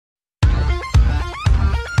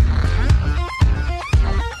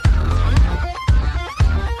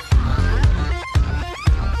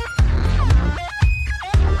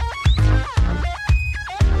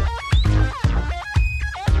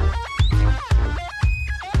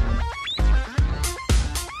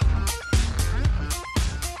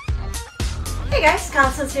Hey guys,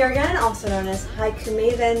 Constance here again, also known as Haiku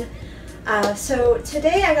Maven. So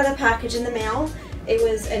today I got a package in the mail. It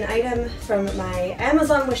was an item from my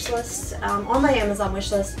Amazon wishlist. On my Amazon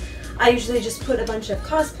wishlist, I usually just put a bunch of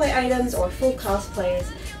cosplay items or full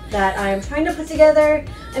cosplays that I'm trying to put together,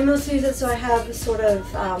 and mostly use it so I have sort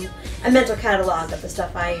of a mental catalog of the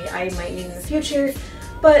stuff I might need in the future.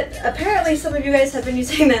 But apparently some of you guys have been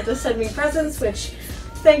using that to send me presents, which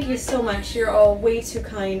thank you so much. You're all way too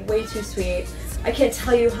kind, way too sweet. I can't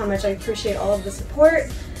tell you how much I appreciate all of the support.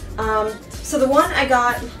 So the one I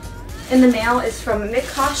got in the mail is from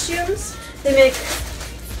Miccostumes. They make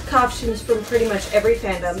costumes from pretty much every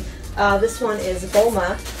fandom. This one is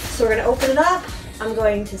Bulma. So we're going to open it up. I'm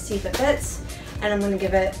going to see if it fits, and I'm going to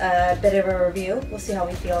give it a bit of a review. We'll see how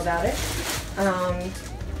we feel about it.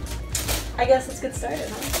 I guess let's get started,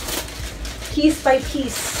 huh? Piece by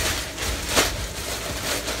piece.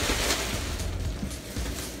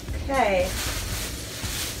 Okay.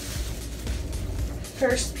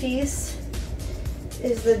 First piece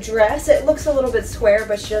is the dress. It looks a little bit square,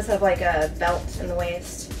 but she does have like a belt in the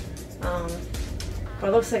waist. But it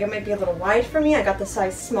looks like it might be a little wide for me. I got the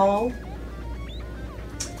size small.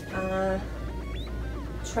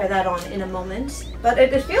 Try that on in a moment. But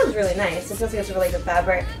it feels really nice. It feels like it's a really good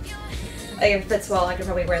fabric. Like if it fits well, I could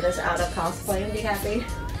probably wear this out of cosplay and be happy.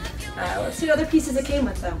 Let's see what other pieces it came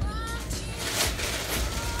with though.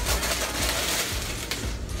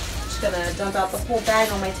 Just gonna dump out the whole bag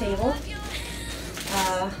on my table.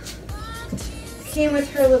 Came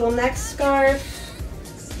with her little neck scarf.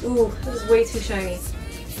 Ooh, this is way too shiny.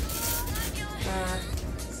 I'm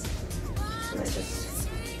gonna just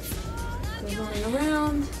go rolling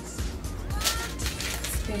around. I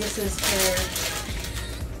think this is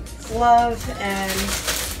her glove and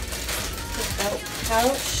her belt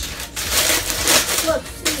pouch. Let's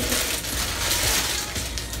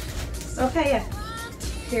see. Okay, yeah.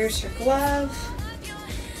 Here's her glove.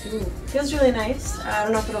 Ooh, feels really nice. I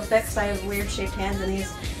don't know if it'll fit because I have weird shaped hands and these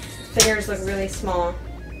fingers look really small.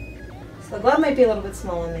 So the glove might be a little bit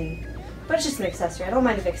small on me, but it's just an accessory. I don't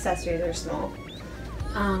mind if accessories are small.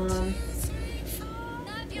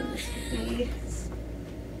 This could be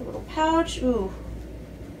a little pouch. Ooh.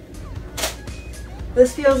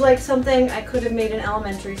 This feels like something I could have made in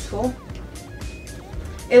elementary school.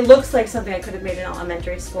 It looks like something I could have made in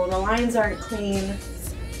elementary school. The lines aren't clean,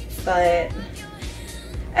 but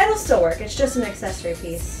it'll still work. It's just an accessory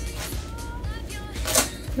piece.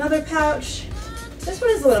 Another pouch. This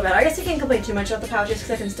one is a little better. I guess I can't complain too much about the pouches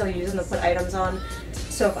because I can still use them to put items on.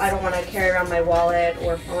 So if I don't want to carry around my wallet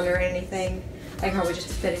or phone or anything, I can probably just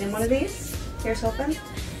fit it in one of these. Here's hoping.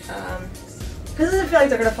 Because it doesn't feel like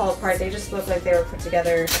they're going to fall apart. They just look like they were put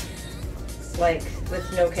together like with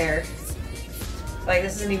no care. Like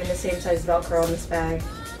this isn't even the same size Velcro in this bag.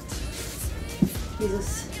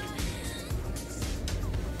 Jesus.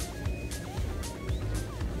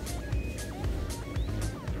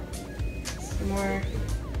 Some more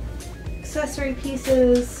accessory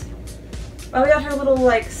pieces. Oh, we got her little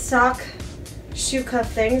like sock shoe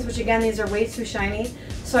cuff things, which again, these are way too shiny.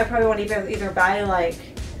 So I probably want to either buy like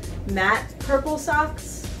matte purple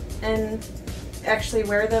socks and actually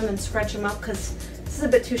wear them and scrunch them up because this is a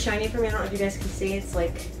bit too shiny for me. I don't know if you guys can see. It's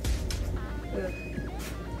like, ugh.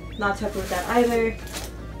 Not happy with that either.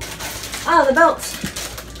 Ah, the belt.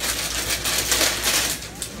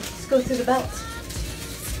 Let's go through the belt.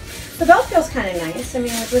 The belt feels kind of nice. I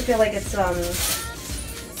mean, I really feel like it's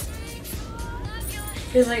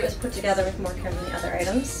feels like it was put together with more care than the other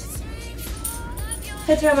items.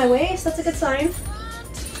 Fits around my waist. That's a good sign.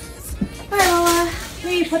 All right, well, let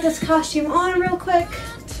me put this costume on real quick,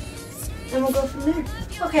 and we'll go from there.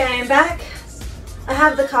 Okay, I am back. I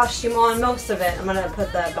have the costume on, most of it. I'm gonna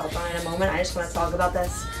put the belt on in a moment. I just want to talk about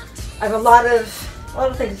this. I have a lot of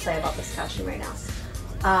things to say about this costume right now.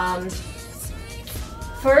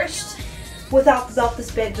 First, without the belt,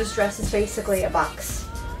 this dress is basically a box.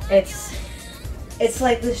 It's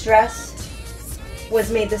like this dress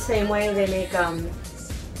was made the same way they make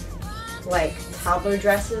like toddler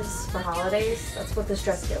dresses for holidays. That's what this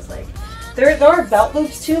dress feels like. There are belt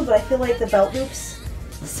loops too, but I feel like the belt loops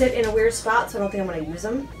sit in a weird spot, so I don't think I'm going to use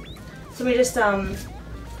them. So we just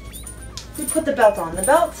we put the belt on. The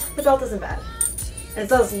belt isn't bad, and it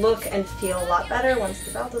does look and feel a lot better once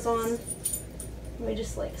the belt is on. Let me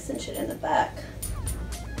just like cinch it in the back.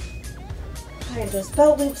 Hide those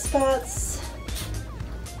belt loop spots.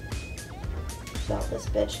 Belt this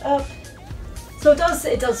bitch up. So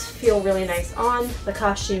it does feel really nice on. The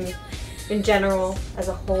costume in general as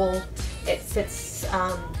a whole, it fits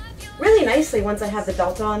really nicely once I have the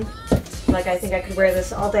belt on. Like I think I could wear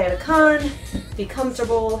this all day at a con, be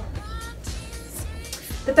comfortable.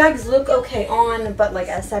 The bags look okay on, but like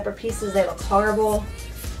as separate pieces, they look horrible.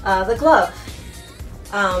 The glove.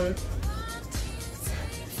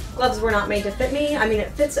 Gloves were not made to fit me. I mean,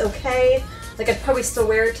 it fits okay. Like, I'd probably still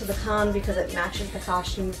wear it to the con because it matches the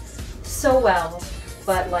costume so well.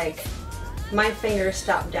 But like, my fingers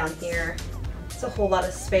stop down here. It's a whole lot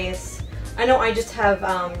of space. I know I just have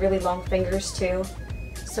really long fingers too,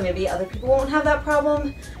 so maybe other people won't have that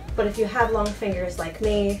problem. But if you have long fingers like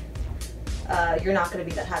me, you're not going to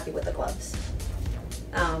be that happy with the gloves.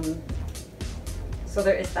 So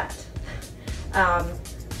there is that.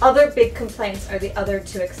 Other big complaints are the other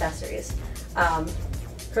two accessories.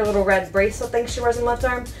 Her little red bracelet thing she wears on the left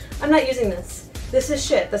arm. I'm not using this. This is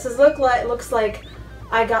shit. This is looks like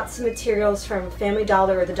I got some materials from Family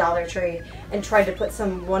Dollar or the Dollar Tree and tried to put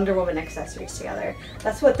some Wonder Woman accessories together.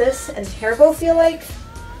 That's what this and hair bow feel like.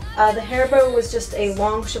 The hair bow was just a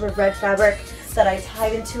long strip of red fabric that I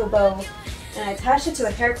tied into a bow, and I attached it to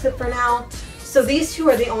a hair clip for now. So these two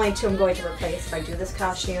are the only two I'm going to replace if I do this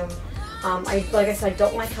costume. Like I said, I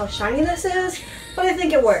don't like how shiny this is, but I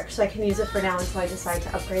think it works, so I can use it for now until I decide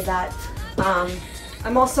to upgrade that.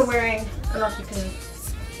 I'm also wearing, I don't know if you can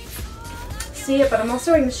see it, but I'm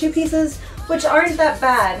also wearing the shoe pieces, which aren't that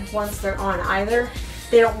bad once they're on either.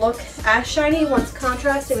 They don't look as shiny once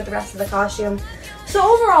contrasting with the rest of the costume. So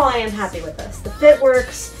overall, I am happy with this. The fit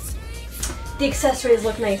works, the accessories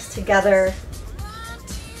look nice together,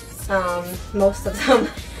 most of them,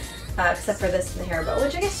 except for this and the hair bow,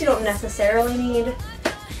 which I guess you don't necessarily need.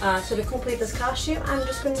 So to complete this costume, I'm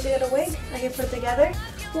just going to get a wig I can put together,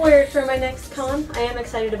 wear it for my next con. I am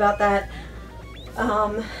excited about that.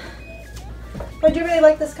 But I do really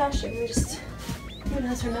like this costume. It even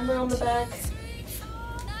has her number on the back.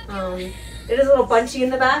 It is a little bunchy in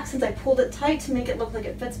the back since I pulled it tight to make it look like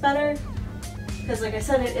it fits better. Because like I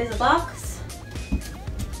said, it is a box.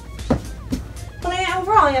 But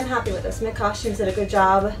overall, I am happy with this. Miccostumes did a good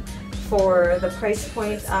job for the price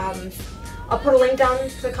point. I'll put a link down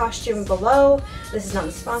to the costume below. This is not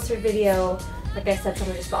a sponsored video. Like I said,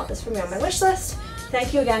 someone just bought this for me on my wish list.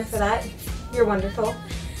 Thank you again for that. You're wonderful.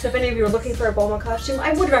 So if any of you are looking for a Bulma costume,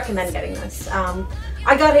 I would recommend getting this.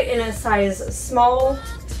 I got it in a size small,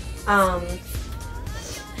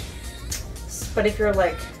 but if you're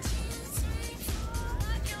like,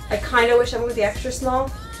 I kind of wish I went with the extra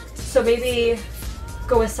small, so maybe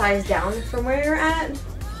go a size down from where you're at.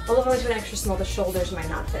 Although if I went to an extra small, the shoulders might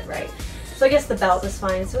not fit right. So I guess the belt is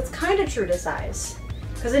fine, so it's kind of true to size.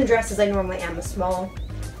 Because in dresses, I normally am a small.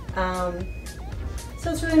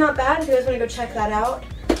 So it's really not bad if you guys want to go check that out.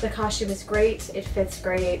 The costume is great, it fits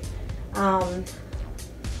great.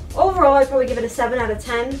 Overall, I'd probably give it a 7 out of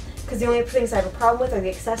 10 because the only things I have a problem with are the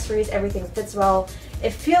accessories. Everything fits well.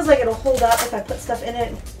 It feels like it'll hold up if I put stuff in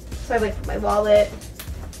it. So I like put my wallet,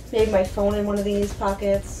 maybe my phone in one of these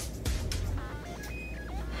pockets.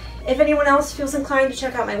 If anyone else feels inclined to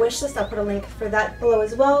check out my wish list, I'll put a link for that below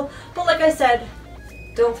as well. But like I said,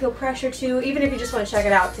 don't feel pressure to, even if you just want to check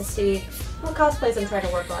it out to see what cosplays I'm trying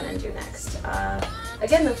to work on and do next.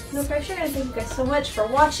 Again, no pressure, and thank you guys so much for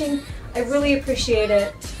watching. I really appreciate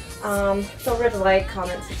it. Don't forget to like,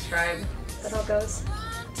 comment, subscribe. That all goes.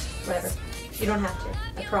 Whatever. You don't have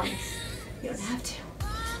to. I promise. You don't have to.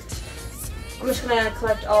 I'm just gonna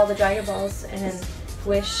collect all the Dragon Balls and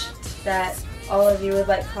wish that all of you would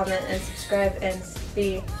like, comment, and subscribe and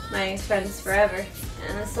be my friends forever.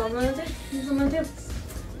 And that's all I'm gonna do. That's all I'm gonna do.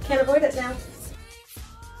 Can't avoid it now.